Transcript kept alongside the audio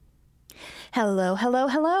Hello, hello,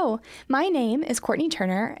 hello. My name is Courtney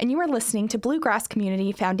Turner, and you are listening to Bluegrass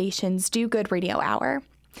Community Foundation's Do Good Radio Hour.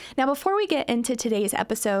 Now, before we get into today's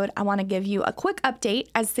episode, I want to give you a quick update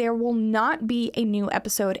as there will not be a new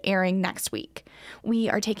episode airing next week. We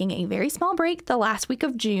are taking a very small break the last week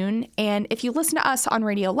of June, and if you listen to us on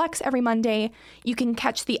Radio Lex every Monday, you can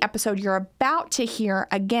catch the episode you're about to hear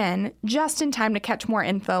again just in time to catch more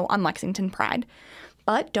info on Lexington Pride.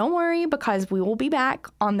 But don't worry, because we will be back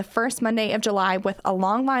on the first Monday of July with a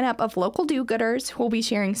long lineup of local do-gooders who will be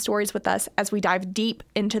sharing stories with us as we dive deep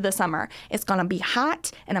into the summer. It's going to be hot,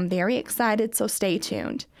 and I'm very excited, so stay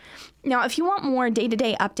tuned. Now, if you want more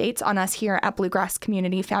day-to-day updates on us here at Bluegrass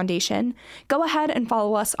Community Foundation, go ahead and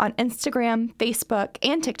follow us on Instagram, Facebook,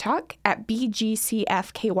 and TikTok at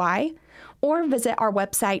BGCFKY, or visit our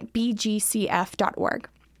website, bgcf.org.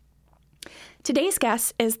 Today's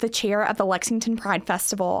guest is the chair of the Lexington Pride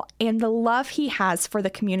Festival, and the love he has for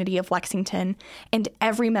the community of Lexington and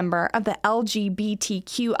every member of the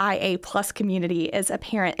LGBTQIA+ community is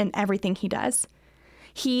apparent in everything he does.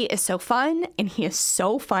 He is so fun, and he is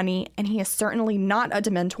so funny, and he is certainly not a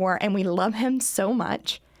Dementor, and we love him so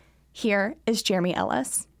much. Here is Jeremy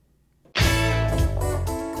Ellis.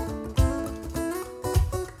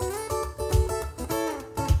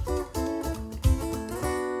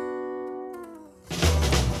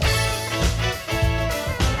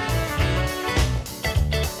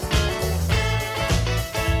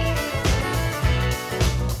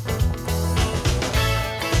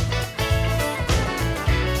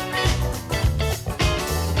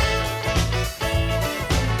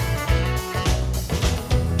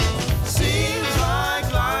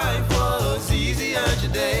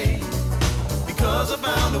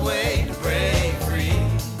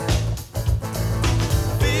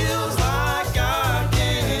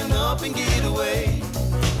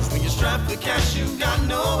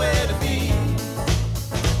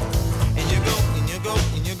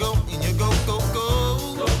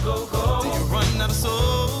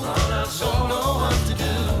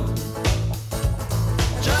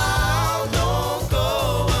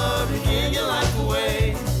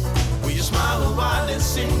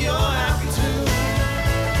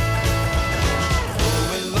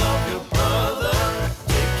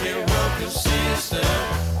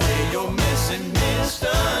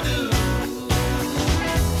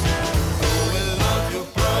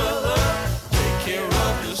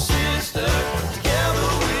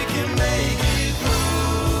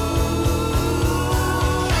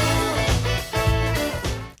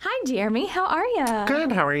 Jeremy, how are you?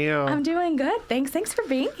 Good, how are you? I'm doing good. Thanks for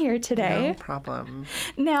being here today. No problem.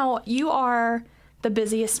 Now, you are the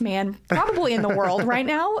busiest man probably in the world right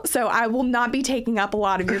now, so I will not be taking up a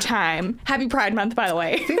lot of your time. Happy Pride Month, by the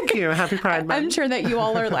way. Thank you. Happy Pride Month. I'm sure that you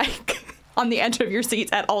all are like on the edge of your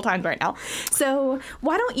seats at all times right now. So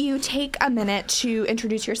why don't you take a minute to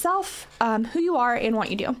introduce yourself, who you are, and what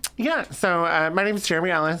you do. Yeah, so my name is Jeremy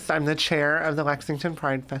Ellis. I'm the chair of the Lexington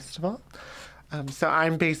Pride Festival. So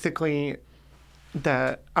I'm basically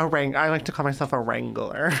I like to call myself a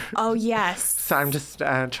wrangler. Oh, yes. So I'm just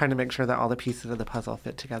trying to make sure that all the pieces of the puzzle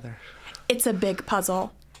fit together. It's a big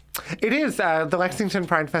puzzle. It is. The Lexington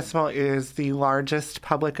Pride Festival is the largest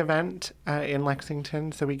public event in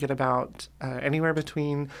Lexington. So we get about anywhere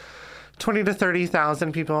between 20 to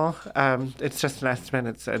 30,000 people. It's just an estimate.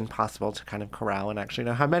 It's impossible to kind of corral and actually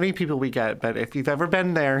know how many people we get. But if you've ever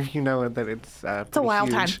been there, you know that it's a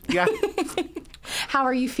wild huge time. Yeah. How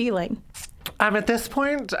are you feeling? At this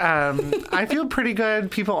point, I feel pretty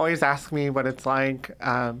good. People always ask me what it's like.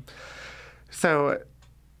 So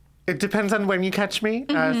it depends on when you catch me.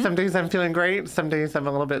 Mm-hmm. Some days I'm feeling great. Some days I'm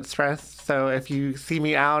a little bit stressed. So if you see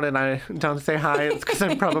me out and I don't say hi, it's because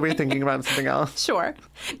I'm probably thinking about something else. Sure.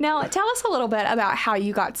 Now, tell us a little bit about how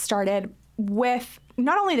you got started with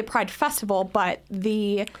not only the Pride Festival, but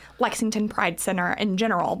the Lexington Pride Center in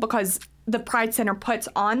general, because the Pride Center puts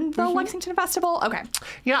on the Lexington Festival? Okay.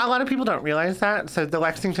 Yeah, a lot of people don't realize that. So the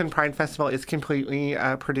Lexington Pride Festival is completely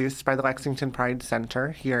produced by the Lexington Pride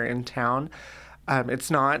Center here in town.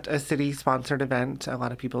 It's not a city-sponsored event. A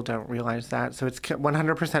lot of people don't realize that. So it's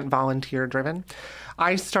 100% volunteer-driven.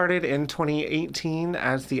 I started in 2018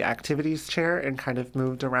 as the activities chair and kind of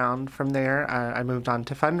moved around from there. I moved on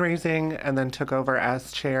to fundraising and then took over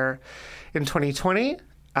as chair in 2020.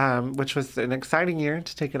 Which was an exciting year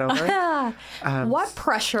to take it over. What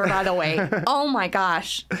pressure, by the way. Oh, my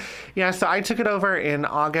gosh. Yeah, so I took it over in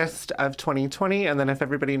August of 2020, and then if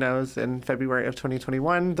everybody knows, in February of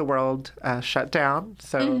 2021, the world shut down.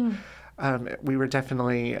 So we were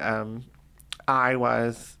definitely, I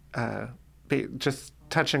was just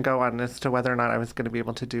touch and go on as to whether or not I was going to be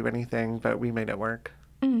able to do anything, but we made it work.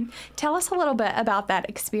 Tell us a little bit about that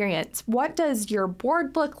experience. What does your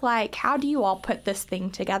board look like? How do you all put this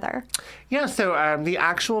thing together? Yeah, so the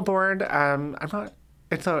actual board,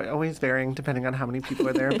 it's always varying depending on how many people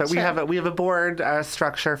are there, but Sure. we have a board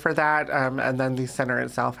structure for that, and then the center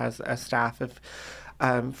itself has a staff of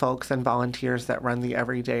folks and volunteers that run the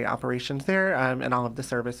everyday operations there, and all of the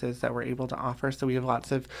services that we're able to offer. So we have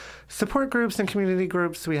lots of support groups and community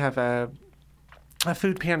groups. We have a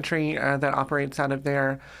food pantry that operates out of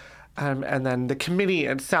there, and then the committee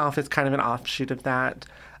itself is kind of an offshoot of that.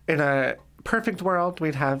 In a perfect world,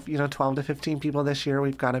 we'd have 12 to 15 people this year.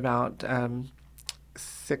 We've got about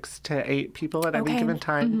 6 to 8 people at any given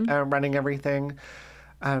time running everything.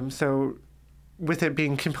 So with it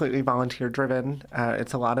being completely volunteer driven,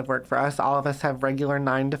 it's a lot of work for us. All of us have regular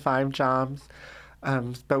 9 to 5 jobs,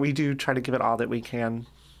 but we do try to give it all that we can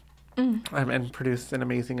and produce an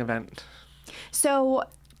amazing event. So,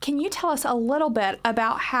 can you tell us a little bit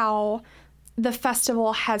about how the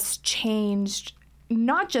festival has changed,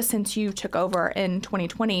 not just since you took over in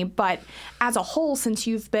 2020, but as a whole since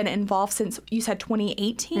you've been involved since, you said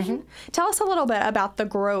 2018? Tell us a little bit about the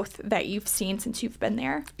growth that you've seen since you've been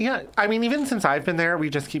there. Yeah, I mean, even since I've been there, we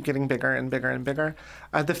just keep getting bigger and bigger and bigger.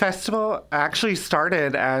 The festival actually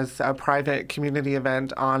started as a private community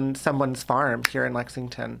event on someone's farm here in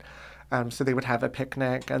Lexington. So they would have a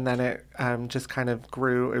picnic, and then it just kind of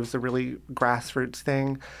grew. It was a really grassroots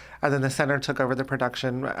thing. And then the center took over the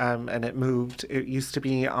production, and it moved. It used to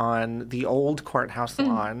be on the old courthouse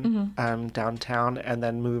lawn downtown, and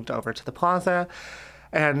then moved over to the plaza.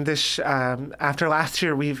 And this, after last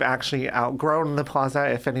year, we've actually outgrown the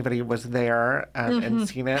plaza, if anybody was there and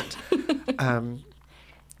seen it.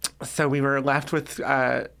 So we were left with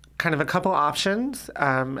kind of a couple options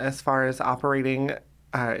as far as operating.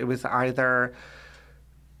 It was either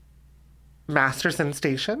Masterson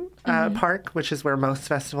Station Park, which is where most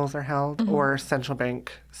festivals are held, or Central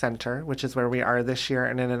Bank Center, which is where we are this year.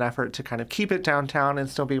 And in an effort to kind of keep it downtown and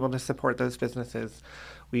still be able to support those businesses,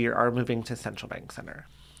 we are moving to Central Bank Center.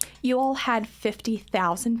 You all had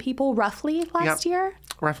 50,000 people roughly last year?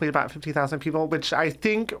 Roughly about 50,000 people, which I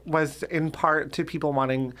think was in part to people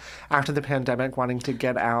wanting, after the pandemic, wanting to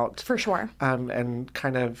get out. For sure. And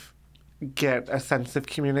kind of get a sense of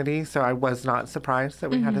community. So I was not surprised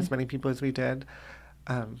that we had as many people as we did.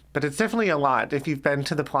 But it's definitely a lot. If you've been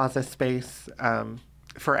to the plaza space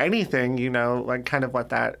for anything, like kind of what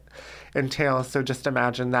that entails. So just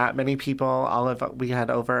imagine that many people, we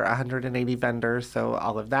had over 180 vendors. So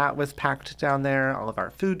all of that was packed down there, all of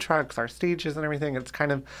our food trucks, our stages and everything. It's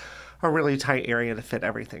kind of a really tight area to fit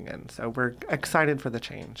everything in. So we're excited for the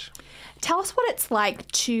change. Tell us what it's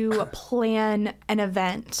like to plan an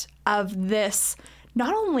event of this,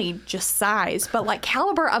 not only just size, but like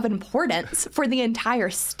caliber of importance for the entire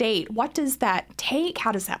state. What does that take?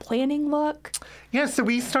 How does that planning look? Yeah, so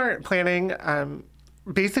we start planning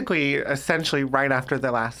basically, essentially right after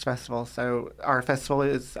the last festival. So our festival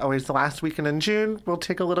is always the last weekend in June. We'll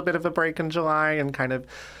take a little bit of a break in July and kind of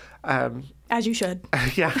as you should.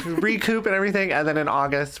 Yeah, recoup and everything. And then in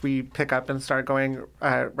August, we pick up and start going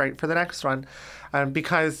right for the next one.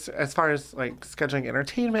 Because as far as like scheduling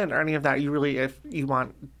entertainment or any of that, if you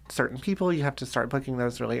want certain people, you have to start booking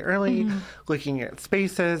those really early, looking at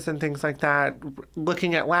spaces and things like that,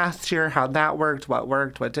 looking at last year, how that worked,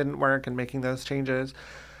 what didn't work, and making those changes.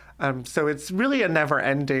 So it's really a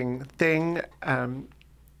never-ending thing.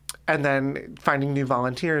 And then finding new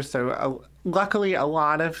volunteers. So luckily, a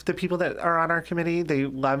lot of the people that are on our committee, they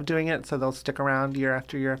love doing it, so they'll stick around year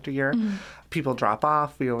after year after year. People drop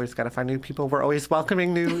off. We always got to find new people. We're always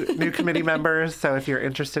welcoming new committee members. So if you're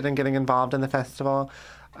interested in getting involved in the festival,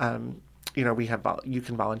 you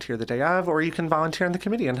can volunteer the day of, or you can volunteer in the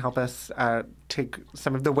committee and help us take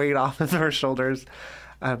some of the weight off of our shoulders.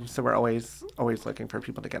 So we're always looking for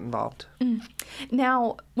people to get involved.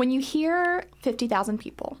 Now, when you hear 50,000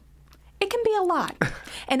 people, it can be a lot.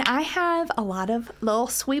 And I have a lot of little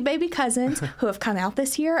sweet baby cousins who have come out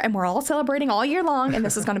this year, and we're all celebrating all year long, and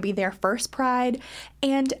this is going to be their first Pride.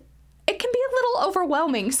 And it can be a little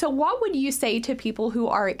overwhelming. So what would you say to people who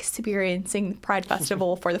are experiencing Pride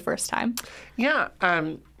Festival for the first time? Yeah,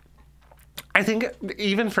 I think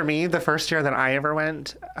even for me, the first year that I ever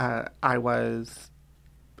went,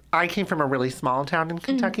 I came from a really small town in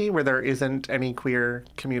Kentucky where there isn't any queer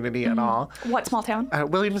community at all. What small town?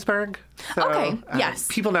 Williamsburg. So, okay, yes.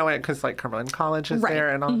 People know it because like Cumberland College is right. there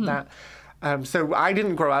and all of that. So I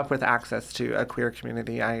didn't grow up with access to a queer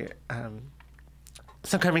community.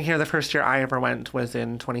 So coming here the first year I ever went was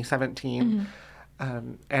in 2017.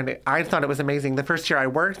 I thought it was amazing. The first year I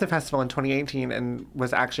worked the festival in 2018 and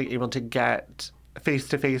was actually able to get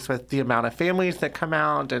face-to-face with the amount of families that come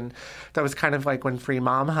out. And that was kind of like when Free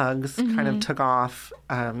Mom Hugs kind of took off,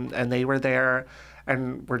 and they were there,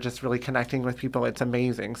 and we're just really connecting with people. It's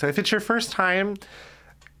amazing. So if it's your first time,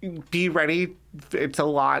 be ready. It's a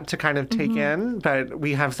lot to kind of take in, but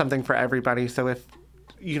we have something for everybody. So if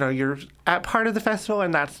you're at part of the festival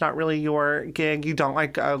and that's not really your gig, you don't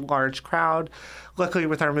like a large crowd. Luckily,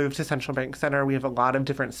 with our move to Central Bank Center, we have a lot of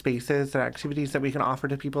different spaces and activities that we can offer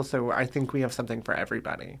to people. So I think we have something for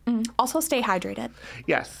everybody. Also, stay hydrated.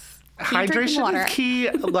 Yes. Keep drinking water. Hydration is key.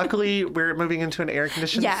 Luckily, we're moving into an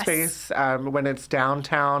air-conditioned space. When it's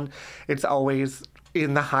downtown, it's always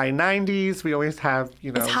in the high 90s. We always have,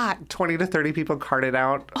 it's hot. 20 to 30 people carted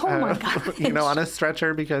out, my gosh. on a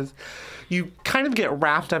stretcher, because you kind of get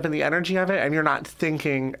wrapped up in the energy of it and you're not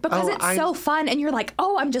thinking, because it's so fun, and you're like,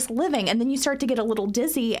 I'm just living. And then you start to get a little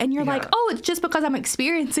dizzy and you're like, it's just because I'm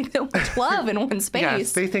experiencing so much love in one space.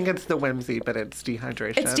 Yes, they think it's the whimsy, but it's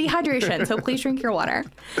dehydration. It's dehydration, so please drink your water.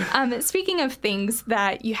 Speaking of things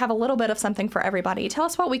that you have a little bit of something for everybody, tell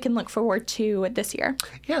us what we can look forward to this year.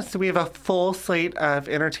 So we have a full slate of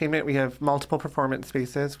entertainment. We have multiple performance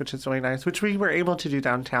spaces, which is really nice, which we were able to do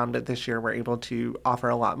downtown, but this year we're able to offer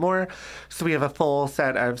a lot more. So we have a full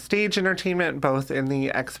set of stage entertainment, both in the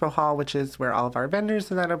expo hall, which is where all of our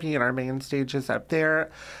vendors and that'll be, and our main stage is up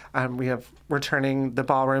there. We're turning the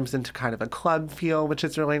ballrooms into kind of a club feel, which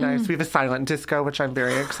is really nice. We have a silent disco, which I'm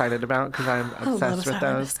very excited about because I'm obsessed with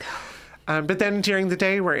those. Disco. But then during the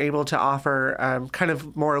day, we're able to offer kind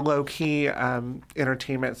of more low-key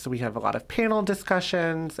entertainment. So we have a lot of panel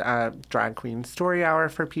discussions, drag queen story hour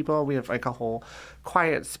for people. We have like a whole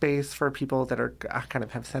quiet space for people that are kind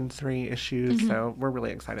of have sensory issues. So we're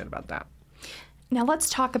really excited about that. Now let's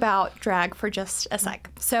talk about drag for just a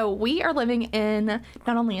sec. So we are living in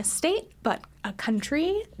not only a state, but a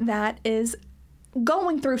country that is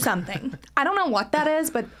going through something. I don't know what that is,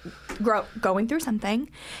 but going through something.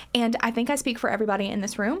 And I think I speak for everybody in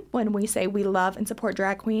this room when we say we love and support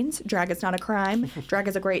drag queens. Drag is not a crime. Drag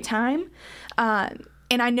is a great time.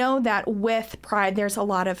 And I know that with Pride, there's a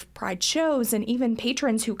lot of Pride shows and even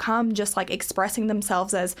patrons who come just like expressing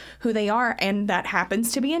themselves as who they are, and that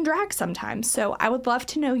happens to be in drag sometimes. So I would love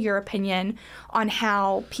to know your opinion on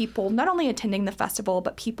how people, not only attending the festival,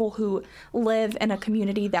 but people who live in a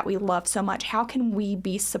community that we love so much, how can we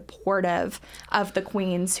be supportive of the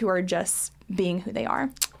queens who are just being who they are?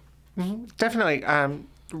 Definitely.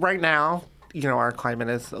 Right now, our climate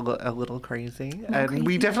is a little crazy. And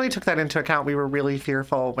we definitely took that into account. We were really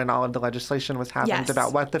fearful when all of the legislation was happened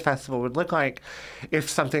about what the festival would look like if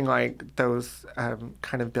something like those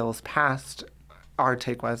kind of bills passed. Our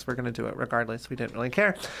take was we're going to do it regardless. We didn't really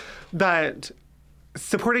care. But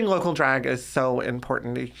supporting local drag is so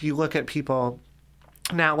important. If you look at people...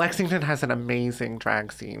 Now, Lexington has an amazing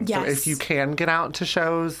drag scene. Yes. So if you can get out to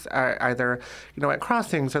shows, either, at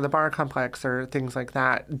Crossings or the Bar Complex or things like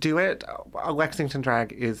that, do it. Lexington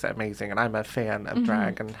drag is amazing, and I'm a fan of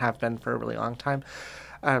drag and have been for a really long time.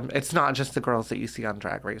 It's not just the girls that you see on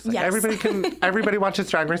Drag Race. Like everybody watches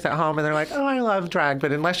Drag Race at home, and they're like, I love drag.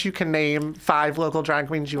 But unless you can name 5 local drag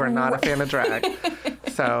queens, you are not a fan of drag.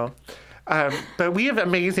 So... but we have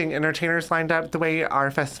amazing entertainers lined up. The way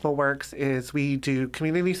our festival works is we do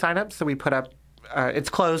community signups. So we put up, it's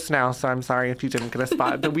closed now, so I'm sorry if you didn't get a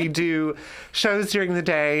spot. But we do shows during the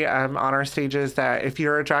day on our stages that if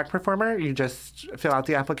you're a drag performer, you just fill out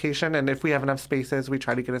the application. And if we have enough spaces, we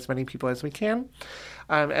try to get as many people as we can.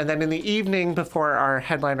 And then in the evening before our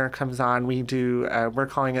headliner comes on, we do, we're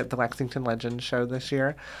calling it the Lexington Legends Show this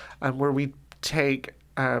year, where we take...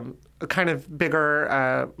 kind of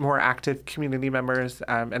bigger, more active community members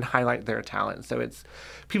and highlight their talent. So it's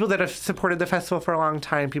people that have supported the festival for a long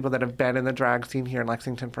time, people that have been in the drag scene here in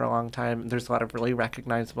Lexington for a long time. There's a lot of really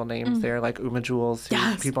recognizable names there, like Uma Jules,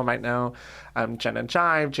 who people might know, Jenna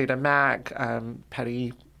Jive, Jada Mack,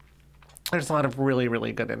 Petty. There's a lot of really,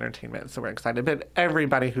 really good entertainment, so we're excited. But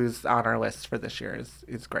everybody who's on our list for this year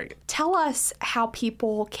is great. Tell us how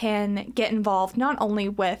people can get involved, not only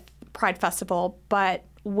with Pride Festival, but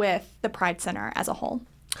with the Pride Center as a whole.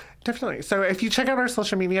 Definitely. So if you check out our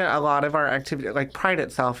social media, a lot of our activity, like Pride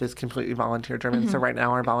itself, is completely volunteer driven. So right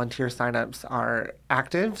now our volunteer signups are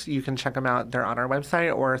active. So you can check them out. They're on our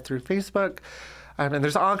website or through Facebook. And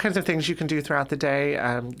there's all kinds of things you can do throughout the day.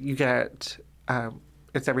 You get...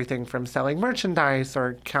 it's everything from selling merchandise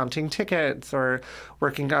or counting tickets or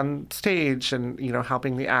working on stage and,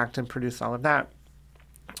 helping the act and produce all of that.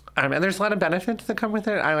 And there's a lot of benefits that come with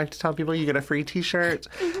it. I like to tell people you get a free T-shirt.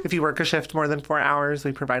 If you work a shift more than 4 hours,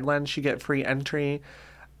 we provide lunch. You get free entry.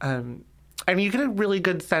 And you get a really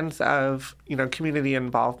good sense of, community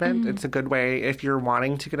involvement. It's a good way, if you're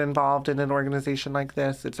wanting to get involved in an organization like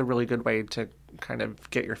this, it's a really good way to kind of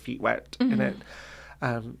get your feet wet in it.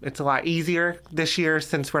 It's a lot easier this year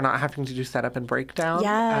since we're not having to do setup and breakdown.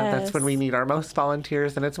 Yes. That's when we need our most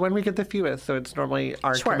volunteers, and it's when we get the fewest. So it's normally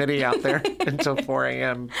our committee out there until 4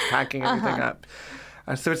 a.m. packing everything up.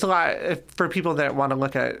 So it's a lot for people that want to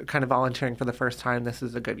look at kind of volunteering for the first time. This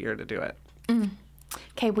is a good year to do it.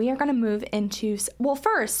 Okay, we are going to move into, well,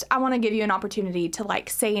 first, I want to give you an opportunity to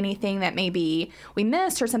say anything that maybe we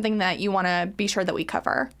missed or something that you want to be sure that we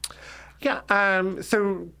cover. Yeah,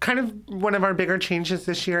 so kind of one of our bigger changes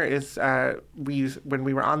this year is when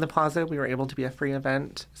we were on the plaza, we were able to be a free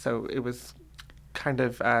event. So it was kind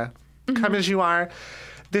of come as you are.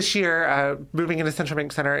 This year, moving into Central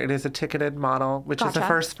Bank Center, it is a ticketed model, which is a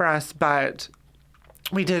first for us, but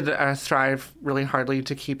we did strive really hardly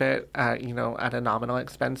to keep it, at a nominal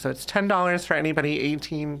expense. So it's $10 for anybody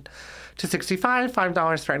 18 to 65,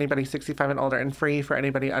 $5 for anybody 65 and older, and free for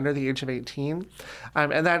anybody under the age of 18.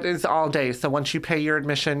 And that is all day. So once you pay your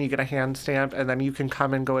admission, you get a hand stamp, and then you can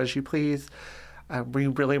come and go as you please. We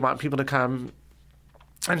really want people to come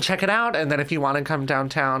and check it out. And then if you want to come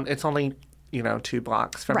downtown, it's only 2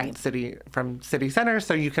 blocks from city center,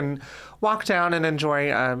 so you can walk down and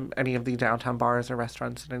enjoy any of the downtown bars or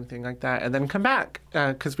restaurants and anything like that, and then come back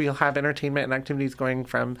because we'll have entertainment and activities going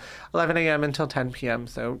from 11 a.m. until 10 p.m.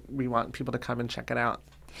 So we want people to come and check it out.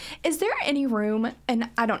 Is there any room, and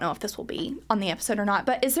I don't know if this will be on the episode or not,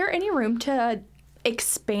 but is there any room to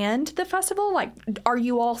expand the festival? Are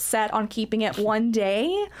you all set on keeping it one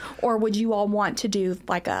day, or would you all want to do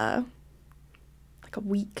a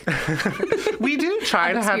week? We do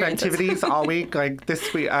try to have activities all week.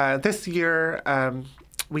 This year,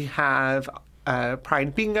 we have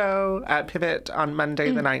Pride Bingo at Pivot on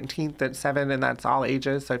Monday the 19th at 7, and that's all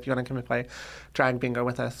ages. So if you want to come and play drag bingo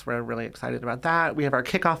with us, we're really excited about that. We have our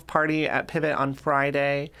kickoff party at Pivot on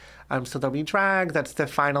Friday. So there'll be drag. That's the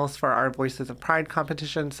finals for our Voices of Pride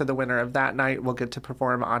competition. So the winner of that night will get to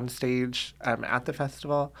perform on stage at the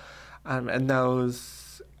festival. And those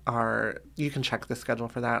you can check the schedule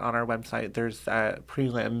for that on our website. There's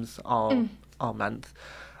prelims all month.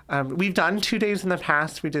 We've done 2 days in the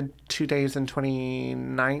past. We did 2 days in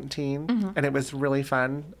 2019, and it was really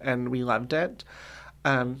fun, and we loved it.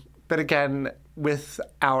 But again, with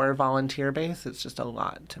our volunteer base, it's just a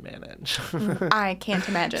lot to manage. I can't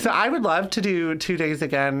imagine. So I would love to do 2 days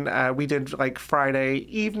again. We did Friday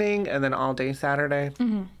evening and then all day Saturday.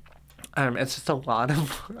 It's just a lot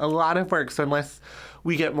of work. So unless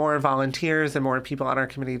we get more volunteers and more people on our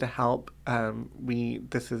committee to help,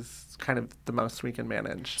 this is kind of the most we can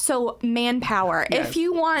manage. So manpower. Yes. If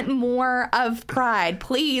you want more of Pride,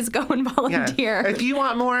 please go and volunteer. Yeah. If you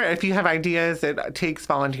want more, if you have ideas, it takes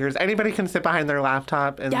volunteers. Anybody can sit behind their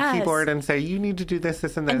laptop and keyboard and say, you need to do this,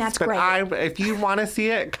 this, and this. And that's great. If you want to see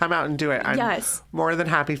it, come out and do it. I'm more than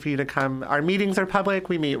happy for you to come. Our meetings are public.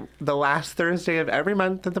 We meet the last Thursday of every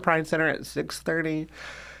month at the Pride Center at 6:30.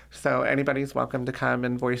 So anybody's welcome to come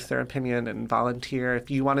and voice their opinion and volunteer.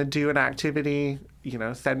 If you want to do an activity,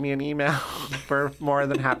 send me an email. We're more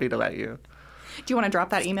than happy to let you. Do you want to drop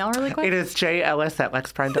that email really quick? It is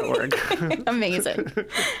jellis@lexpride.org. Amazing.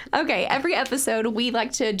 Okay, every episode we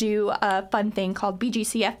like to do a fun thing called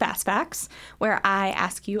BGCF Fast Facts, where I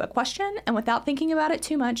ask you a question, and without thinking about it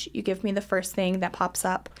too much, you give me the first thing that pops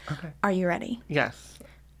up. Okay. Are you ready? Yes.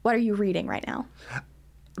 What are you reading right now?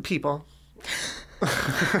 People.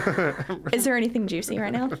 Is there anything juicy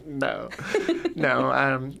right now? No.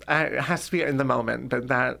 It has to be in the moment,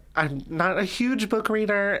 but I'm not a huge book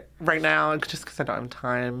reader right now just because I don't have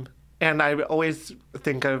time. And I always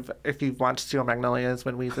think of, if you've watched Steel Magnolias,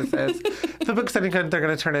 when Weezer says, if the book's any good, they're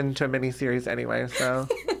going to turn it into a miniseries anyway, so.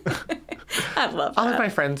 I love that. All of my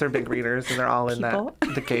friends are big readers, and they're all in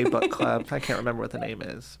the gay book club. I can't remember what the name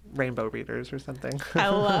is. Rainbow Readers or something. I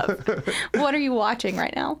love. What are you watching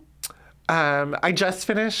right now? I just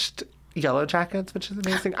finished Yellow Jackets, which is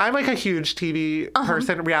amazing. I'm a huge TV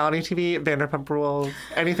person, reality TV, Vanderpump Rules,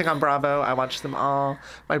 anything on Bravo. I watch them all.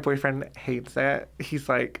 My boyfriend hates it. He's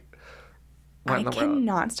like, what in the world? I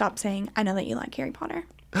cannot stop saying, I know that you like Harry Potter.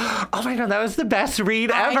 Oh my God, that was the best read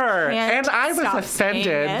ever. And I was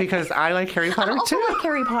offended because I like Harry Potter too. I like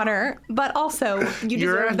Harry Potter, but also you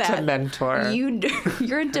deserve that. You're a Dementor.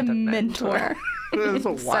 You're a Dementor. It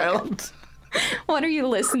was wild. What are you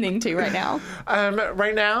listening to right now?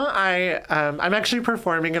 Right now, I'm actually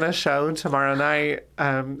performing in a show tomorrow night.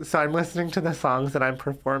 So I'm listening to the songs that I'm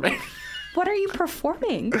performing. What are you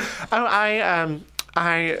performing?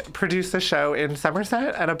 I produce a show in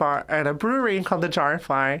Somerset at a brewery called the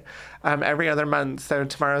Jarfly every other month. So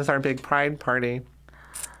tomorrow's our big Pride party.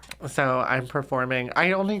 So I'm performing.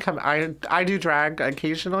 I do drag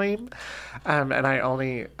occasionally, and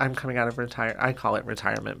I'm coming out of I call it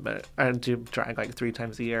retirement, but I do drag like 3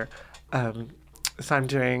 times a year. So I'm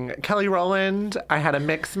doing Kelly Rowland. I had a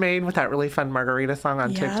mix made with that really fun Margarita song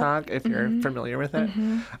on TikTok, if you're familiar with it.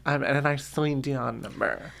 And a nice Celine Dion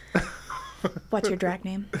number. What's your drag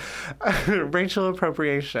name? Rachel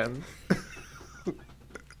Appropriation.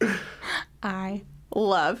 I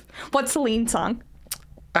love. What's Celine's song?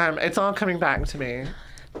 It's All Coming Back to Me.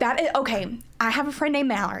 That is okay. I have a friend named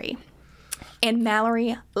Mallory, and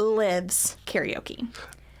Mallory lives karaoke,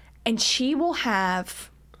 and she will have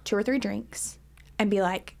 2 or 3 drinks and be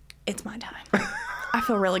like, "It's my time." I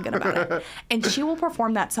feel really good about it, and she will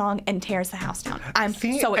perform that song and tears the house down. I'm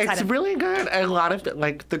so excited. It's really good. A lot of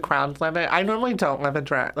the crowds love it. I normally don't love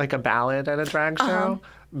a ballad at a drag show,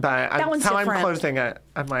 but that's how I'm closing it.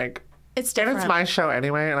 I'm like. It's different. And it's my show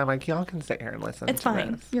anyway, and I'm like, y'all can sit here and listen It's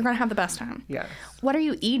fine. This. You're going to have the best time. Yes. What are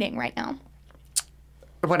you eating right now?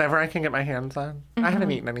 Whatever I can get my hands on. I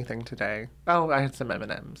haven't eaten anything today. Oh, I had some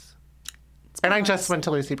M&Ms. And I just went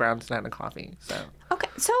to Lucy Brown's and had a coffee, so. Okay,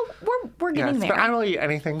 so we're getting there. But I will eat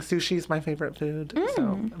anything. Sushi's my favorite food, so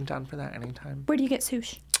I'm down for that anytime. Where do you get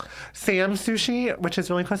sushi? Sam's Sushi, which is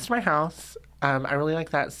really close to my house. I really like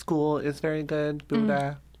that. School is very good.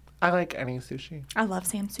 Buddha. I like any sushi. I love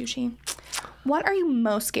Sam's Sushi. What are you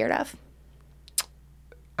most scared of?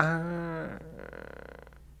 I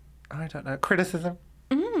don't know. Criticism.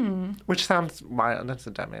 Which sounds wild. That's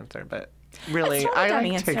a dumb answer, but really,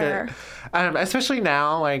 take it. Especially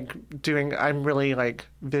now, I'm really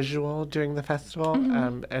visual doing the festival,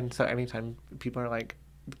 and so anytime people are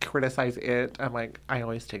criticize it, I'm like, I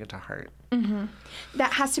always take it to heart.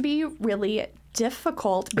 That has to be really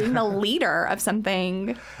difficult, being the leader of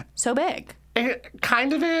something so big. It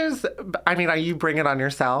kind of is. I mean, you bring it on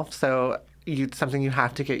yourself, so it's something you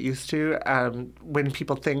have to get used to. When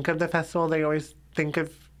people think of the festival, they always think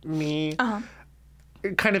of me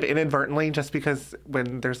kind of inadvertently, just because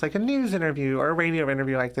when there's a news interview or a radio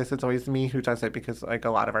interview like this, it's always me who does it, because a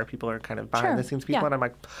lot of our people are kind of behind the scenes people, and I'm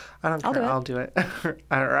like, I don't care, I'll do it.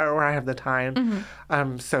 or I have the time.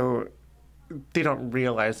 So they don't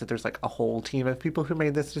realize that there's a whole team of people who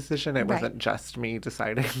made this decision. It wasn't just me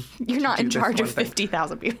deciding. You're not in charge of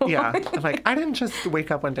 50,000 people. Yeah. I'm like, I didn't just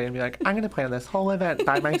wake up one day and be like, I'm going to plan this whole event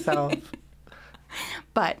by myself.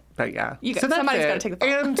 But yeah. Somebody's got to take the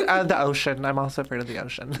fall. And the ocean. I'm also afraid of the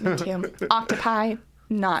ocean. Me too. Octopi,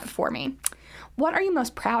 not for me. What are you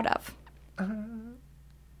most proud of?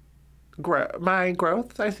 My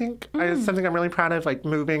growth, I think, is something I'm really proud of.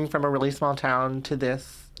 Moving from a really small town to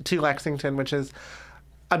Lexington, which is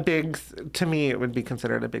to me, it would be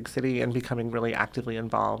considered a big city, and becoming really actively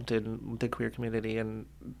involved in the queer community and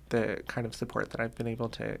the kind of support that I've been able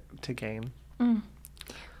to gain. Who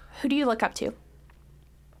do you look up to?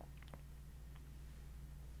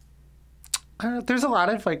 There's a lot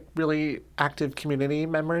of really active community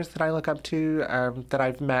members that I look up to, that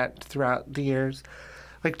I've met throughout the years,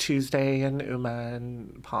 like Tuesday and Uma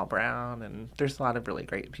and Paul Brown, and there's a lot of really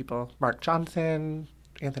great people. Mark Johnson,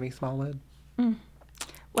 Anthony Smallwood.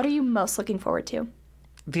 What are you most looking forward to?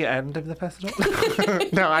 The end of the festival?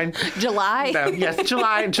 July? No, yes,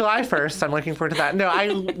 July 1st. I'm looking forward to that. No,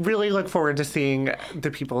 I really look forward to seeing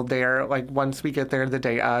the people there. Once we get there the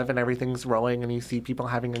day of and everything's rolling and you see people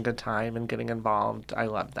having a good time and getting involved, I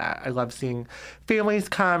love that. I love seeing families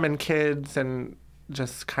come and kids and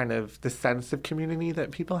just kind of the sense of community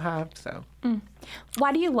that people have. So,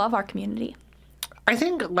 Why do you love our community? I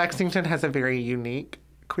think Lexington has a very unique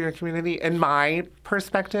queer community. In my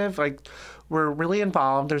perspective, we're really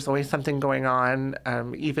involved. There's always something going on,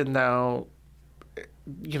 even though,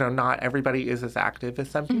 not everybody is as active as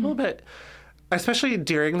some people. But especially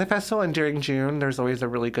during the festival and during June, there's always a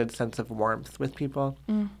really good sense of warmth with people.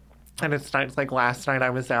 And it's nice. Last night, I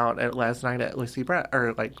was out at Lucy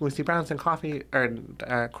Brown's and coffee or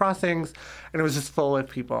Crossings, and it was just full of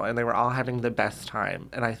people, and they were all having the best time.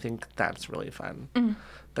 And I think that's really fun,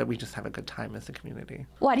 that we just have a good time as a community.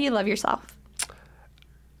 Why do you love yourself?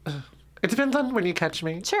 It depends on when you catch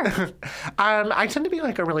me. Sure. I tend to be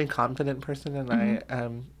a really confident person, and I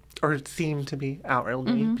or seem to be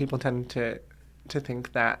outwardly. People tend to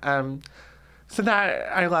think that. So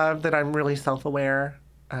that I love that I'm really self-aware.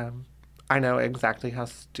 I know exactly how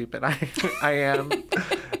stupid I am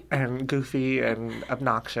and goofy and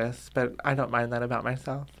obnoxious, but I don't mind that about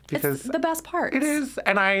myself, because it's the best part. It is,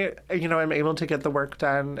 and I'm able to get the work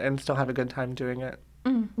done and still have a good time doing it.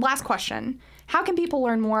 Last question. how can people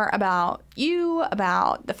learn more about you,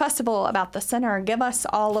 about the festival, about the center? Give us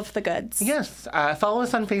all of the goods. Yes. Follow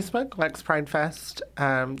us on Facebook, Lex Pride Fest.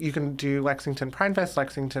 You can do Lexington Pride Fest,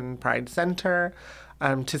 Lexington Pride Center,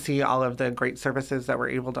 to see all of the great services that we're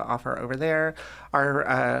able to offer over there.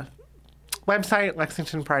 Our website,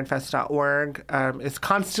 lexingtonpridefest.org, is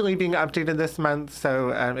constantly being updated this month.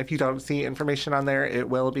 So if you don't see information on there, it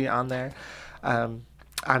will be on there.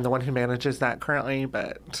 I'm the one who manages that currently,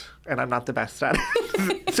 and I'm not the best at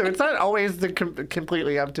it. So it's not always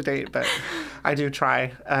completely up to date, but I do try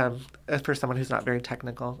for someone who's not very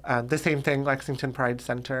technical. The same thing,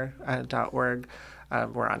 lexingtonpridecenter.org.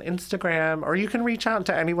 We're on Instagram, or you can reach out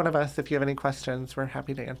to any one of us if you have any questions. We're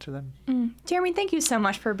happy to answer them. Jeremy, thank you so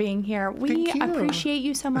much for being here. We appreciate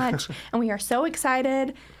you so much, and we are so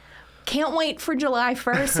excited. Can't wait for July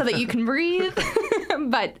 1st so that you can breathe.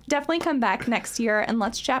 But definitely come back next year and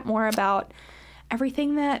let's chat more about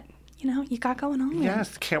everything that, you got going on.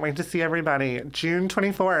 Yes, can't wait to see everybody. June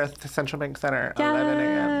 24th, Central Bank Center, 11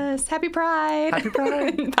 a.m. Yes, happy Pride. Happy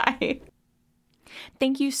Pride. Bye.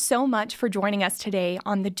 Thank you so much for joining us today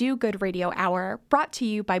on the Do Good Radio Hour, brought to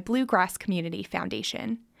you by Bluegrass Community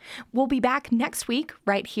Foundation. We'll be back next week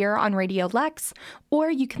right here on Radio Lex, or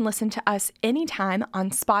you can listen to us anytime on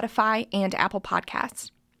Spotify and Apple Podcasts.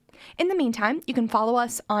 In the meantime, you can follow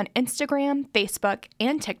us on Instagram, Facebook,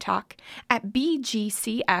 and TikTok at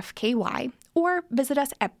BGCFKY, or visit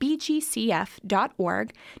us at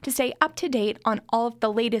bgcf.org to stay up to date on all of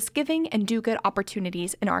the latest giving and do-good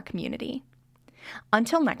opportunities in our community.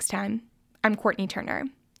 Until next time, I'm Courtney Turner.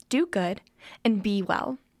 Do good and be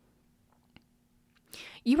well.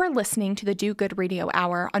 You are listening to the Do Good Radio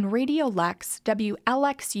Hour on Radio Lex,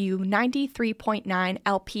 WLXU 93.9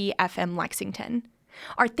 LP FM Lexington.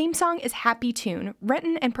 Our theme song is Happy Tune,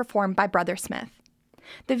 written and performed by Brother Smith.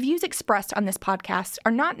 The views expressed on this podcast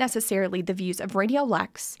are not necessarily the views of Radio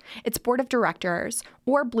Lex, its board of directors,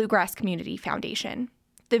 or Bluegrass Community Foundation.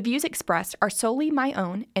 The views expressed are solely my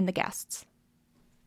own and the guests'.